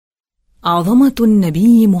عظمة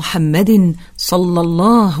النبي محمد صلى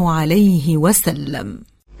الله عليه وسلم.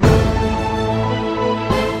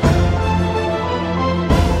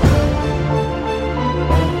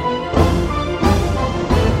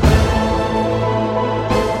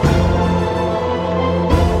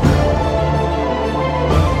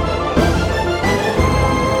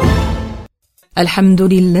 الحمد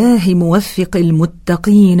لله موفق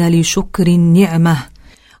المتقين لشكر النعمة،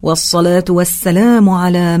 والصلاة والسلام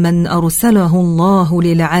على من أرسله الله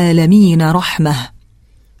للعالمين رحمة.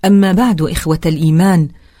 أما بعد، إخوة الإيمان،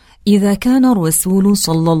 إذا كان الرسول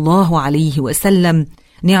صلى الله عليه وسلم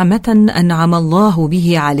نعمة أنعم الله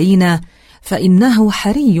به علينا، فإنه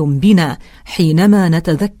حري بنا حينما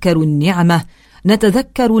نتذكر النعمة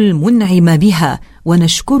نتذكر المنعم بها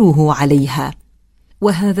ونشكره عليها.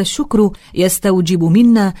 وهذا الشكر يستوجب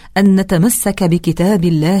منا أن نتمسك بكتاب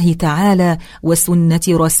الله تعالى وسنة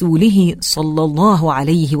رسوله صلى الله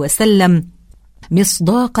عليه وسلم،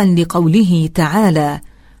 مصداقا لقوله تعالى: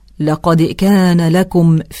 لقد كان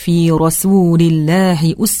لكم في رسول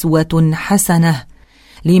الله أسوة حسنة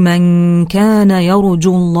لمن كان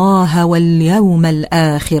يرجو الله واليوم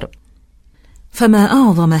الآخر. فما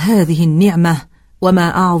أعظم هذه النعمة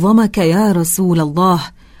وما أعظمك يا رسول الله،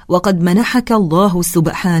 وقد منحك الله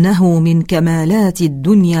سبحانه من كمالات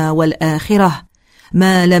الدنيا والآخرة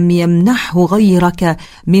ما لم يمنحه غيرك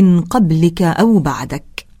من قبلك أو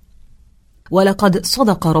بعدك. ولقد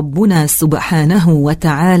صدق ربنا سبحانه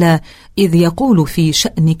وتعالى إذ يقول في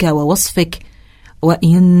شأنك ووصفك: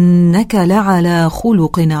 وإنك لعلى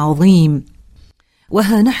خلق عظيم.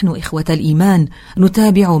 وها نحن إخوة الإيمان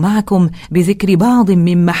نتابع معكم بذكر بعض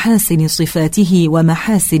من محاسن صفاته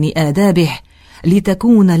ومحاسن آدابه،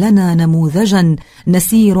 لتكون لنا نموذجا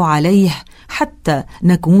نسير عليه حتى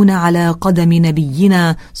نكون على قدم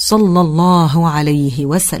نبينا صلى الله عليه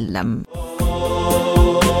وسلم.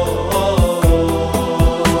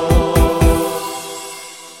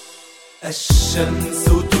 الشمس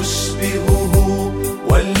تشبهه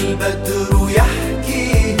والبدر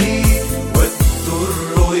يحكيه،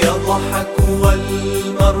 والدر يضحك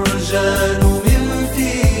والمرجان من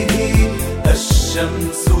فيه.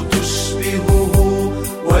 الشمس تشبهه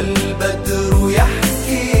والبدر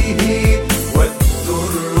يحكيه،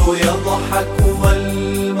 والدر يضحك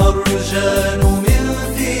والمرجان من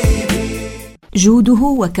فيه. جوده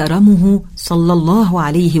وكرمه صلى الله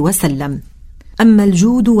عليه وسلم. أما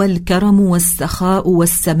الجود والكرم والسخاء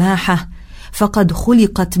والسماحة فقد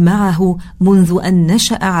خلقت معه منذ أن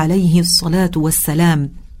نشأ عليه الصلاة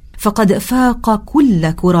والسلام، فقد فاق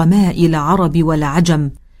كل كرماء العرب والعجم،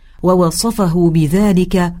 ووصفه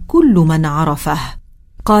بذلك كل من عرفه.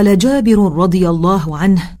 قال جابر رضي الله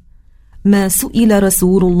عنه: ما سئل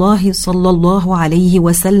رسول الله صلى الله عليه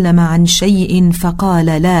وسلم عن شيء فقال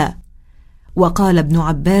لا. وقال ابن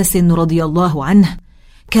عباس رضي الله عنه: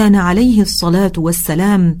 كان عليه الصلاة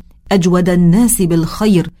والسلام أجود الناس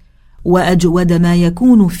بالخير، وأجود ما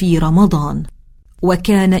يكون في رمضان،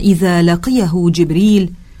 وكان إذا لقيه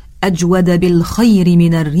جبريل أجود بالخير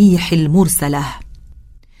من الريح المرسلة.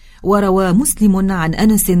 وروى مسلم عن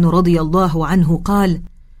أنس رضي الله عنه قال: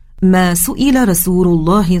 ما سئل رسول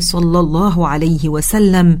الله صلى الله عليه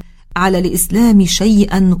وسلم على الإسلام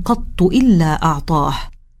شيئا قط إلا أعطاه.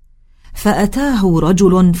 فأتاه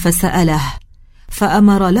رجل فسأله،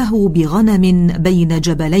 فأمر له بغنم بين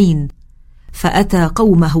جبلين، فأتى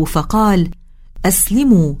قومه فقال: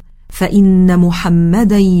 أسلموا، فإن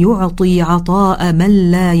محمدا يعطي عطاء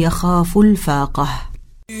من لا يخاف الفاقة.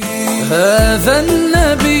 هذا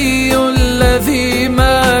النبي الذي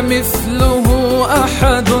ما مثله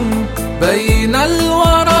أحد بين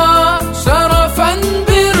الورى، شرفا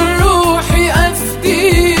بالروح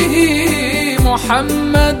أفديه.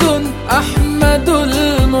 محمد أحمد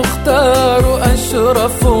المختار،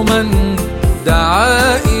 أشرف من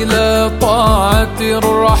دعا إلى طاعة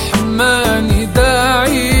الرحمن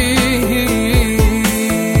داعيه.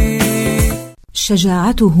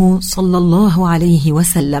 شجاعته صلى الله عليه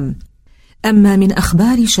وسلم. أما من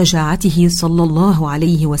أخبار شجاعته صلى الله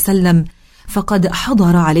عليه وسلم فقد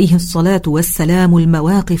حضر عليه الصلاة والسلام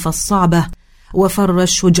المواقف الصعبة، وفر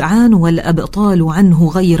الشجعان والأبطال عنه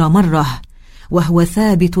غير مرة، وهو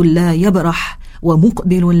ثابت لا يبرح،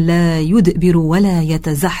 ومقبل لا يدبر ولا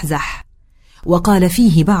يتزحزح. وقال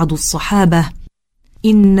فيه بعض الصحابة: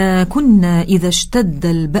 إنا كنا إذا اشتد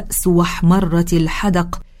البأس واحمرت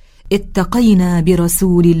الحدق اتقينا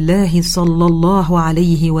برسول الله صلى الله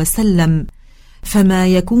عليه وسلم، فما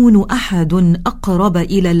يكون أحد أقرب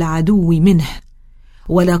إلى العدو منه.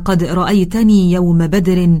 ولقد رأيتني يوم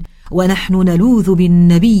بدر ونحن نلوذ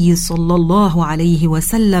بالنبي صلى الله عليه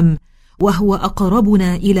وسلم وهو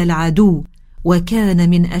أقربنا إلى العدو، وكان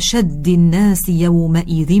من أشد الناس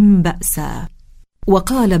يومئذ بأسا.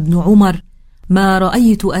 وقال ابن عمر: ما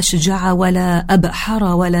رأيت أشجع ولا أبحر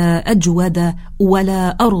ولا أجود ولا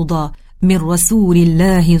أرضى من رسول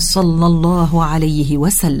الله صلى الله عليه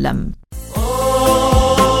وسلم.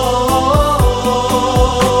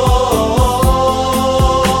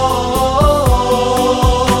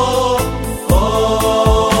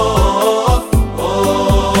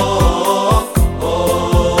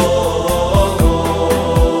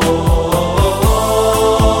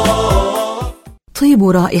 طيب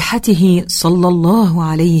رائحته صلى الله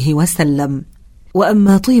عليه وسلم.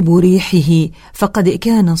 وأما طيب ريحه فقد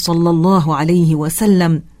كان صلى الله عليه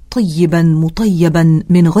وسلم طيبا مطيبا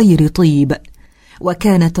من غير طيب،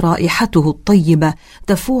 وكانت رائحته الطيبة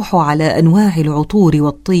تفوح على أنواع العطور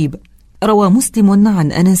والطيب. روى مسلم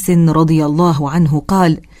عن أنس رضي الله عنه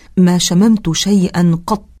قال: ما شممت شيئا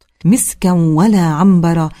قط مسكا ولا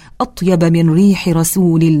عنبر أطيب من ريح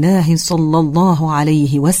رسول الله صلى الله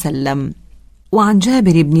عليه وسلم. وعن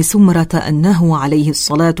جابر بن سمرة أنه عليه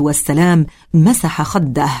الصلاة والسلام مسح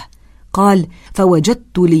خده، قال: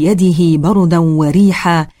 فوجدت ليده بردا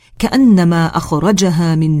وريحا كأنما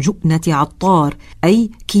أخرجها من جؤنة عطار، أي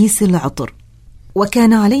كيس العطر.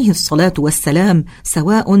 وكان عليه الصلاة والسلام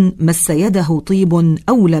سواء مس يده طيب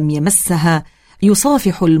أو لم يمسها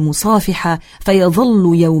يصافح المصافحة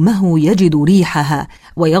فيظل يومه يجد ريحها،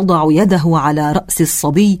 ويضع يده على رأس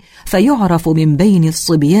الصبي فيعرف من بين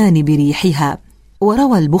الصبيان بريحها.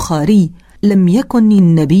 وروى البخاري: لم يكن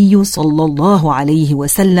النبي صلى الله عليه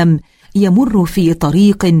وسلم يمر في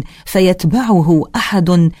طريق فيتبعه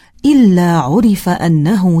أحد إلا عرف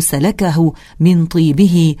أنه سلكه من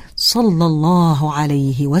طيبه صلى الله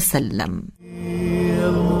عليه وسلم. يا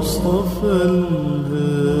المصطفى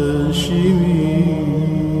الهاشمي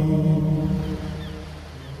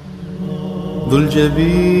ذو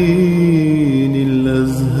الجبين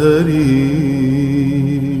الأزهري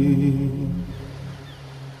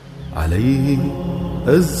عليه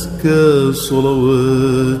أزكى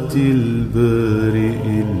صلوات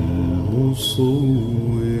البارئ المصور.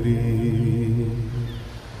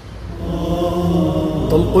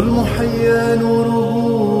 طلق المحيا نوره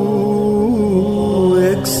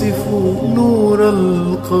يكسف نور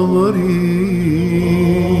القمر،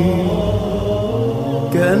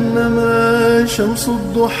 كأنما شمس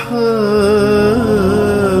الضحى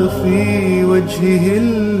في وجهه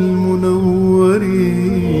المنور.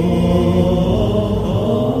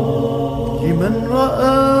 لمن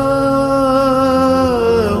رآه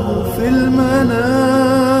في المنام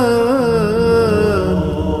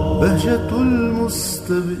بهجة المستبشرين،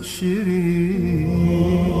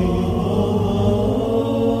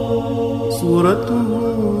 صورته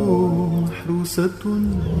محروسة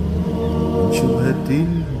من شبهة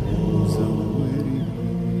المزورين.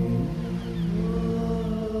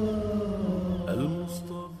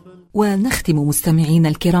 ونختم مستمعين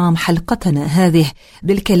الكرام حلقتنا هذه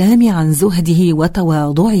بالكلام عن زهده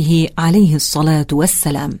وتواضعه عليه الصلاة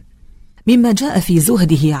والسلام. مما جاء في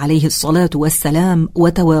زهده عليه الصلاة والسلام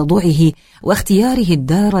وتواضعه واختياره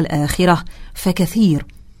الدار الآخرة فكثير،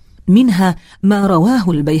 منها ما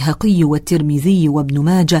رواه البيهقي والترمذي وابن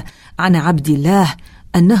ماجه عن عبد الله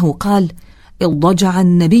أنه قال: اضطجع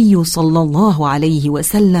النبي صلى الله عليه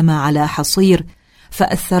وسلم على حصير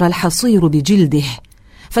فأثر الحصير بجلده،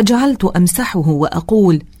 فجعلت أمسحه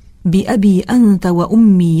وأقول: بأبي أنت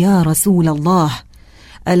وأمي يا رسول الله،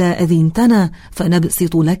 ألا أذنتنا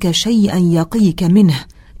فنبسط لك شيئا يقيك منه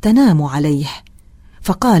تنام عليه؟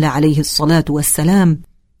 فقال عليه الصلاة والسلام: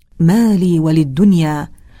 ما لي وللدنيا،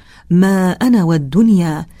 ما أنا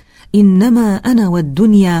والدنيا، إنما أنا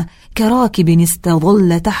والدنيا كراكب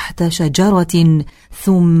استظل تحت شجرة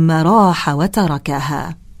ثم راح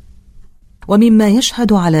وتركها. ومما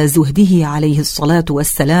يشهد على زهده عليه الصلاة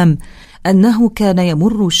والسلام أنه كان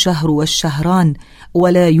يمر الشهر والشهران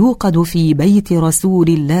ولا يوقد في بيت رسول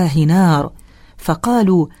الله نار،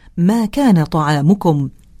 فقالوا: ما كان طعامكم؟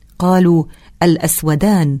 قالوا: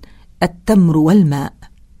 الأسودان، التمر والماء.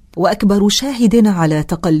 وأكبر شاهد على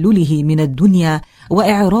تقلله من الدنيا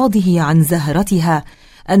وإعراضه عن زهرتها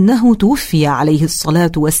أنه توفي عليه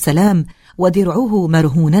الصلاة والسلام ودرعه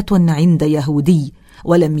مرهونة عند يهودي،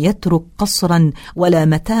 ولم يترك قصرا ولا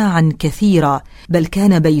متاعا كثيرا، بل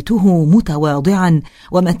كان بيته متواضعا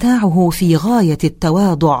ومتاعه في غاية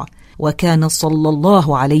التواضع. وكان صلى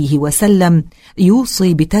الله عليه وسلم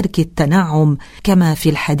يوصي بترك التنعم كما في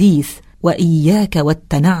الحديث: وإياك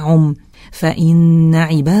والتنعم فإن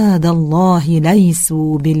عباد الله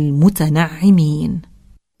ليسوا بالمتنعمين.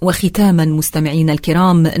 وختاما مستمعينا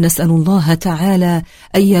الكرام، نسأل الله تعالى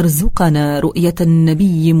أن يرزقنا رؤية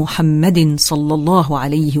النبي محمد صلى الله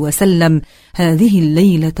عليه وسلم هذه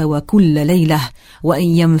الليلة وكل ليلة، وأن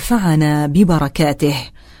ينفعنا ببركاته.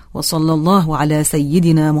 وصلى الله على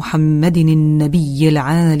سيدنا محمد النبي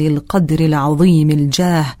العالي القدر العظيم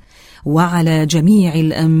الجاه، وعلى جميع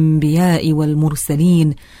الأنبياء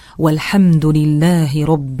والمرسلين، والحمد لله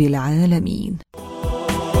رب العالمين.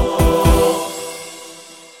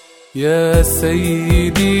 يا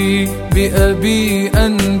سيدي بأبي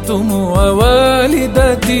أنتم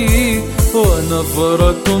ووالدتي،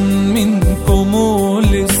 ونظرة منكم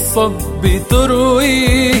للصب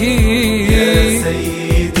ترويه. يا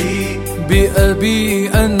سيدي بأبي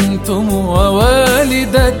أنتم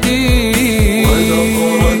ووالدتي،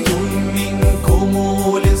 ونظرة منكم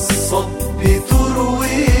للصب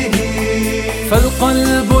ترويه.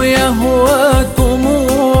 فالقلب يهواكم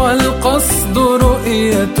والقصد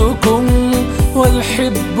رؤيتكم،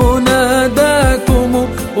 والحب ناداكم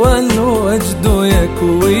والوجد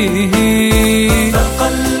يكويه.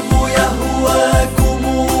 فالقلب يهواكم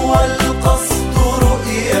والقصد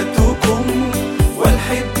رؤيتكم،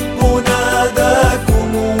 والحب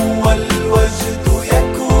ناداكم والوجد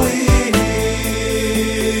يكويه.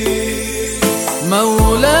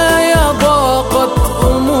 مولاي ضاقت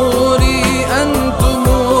أموري أنتم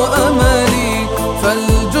أملي،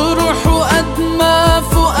 فالجرح أدمى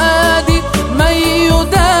فؤادي من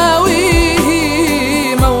يداويه.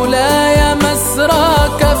 مولاي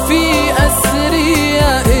مسراك في أسري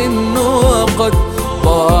إن وقد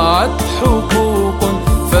ضاعت حقوق،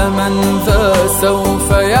 فمن ذا سوف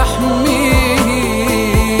يحميه.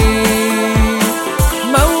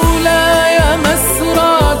 مولاي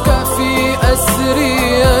مسراك في أسري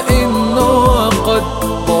إن وقد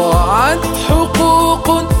ضاعت حقوق،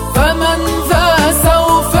 فمن ذا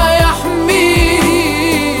سوف يحميه.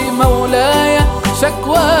 مولاي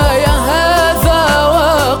شكواي هذا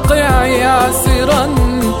واقعي عسرا،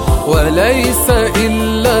 وليس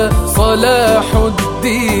إلا صلاح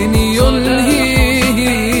الدين يلهي.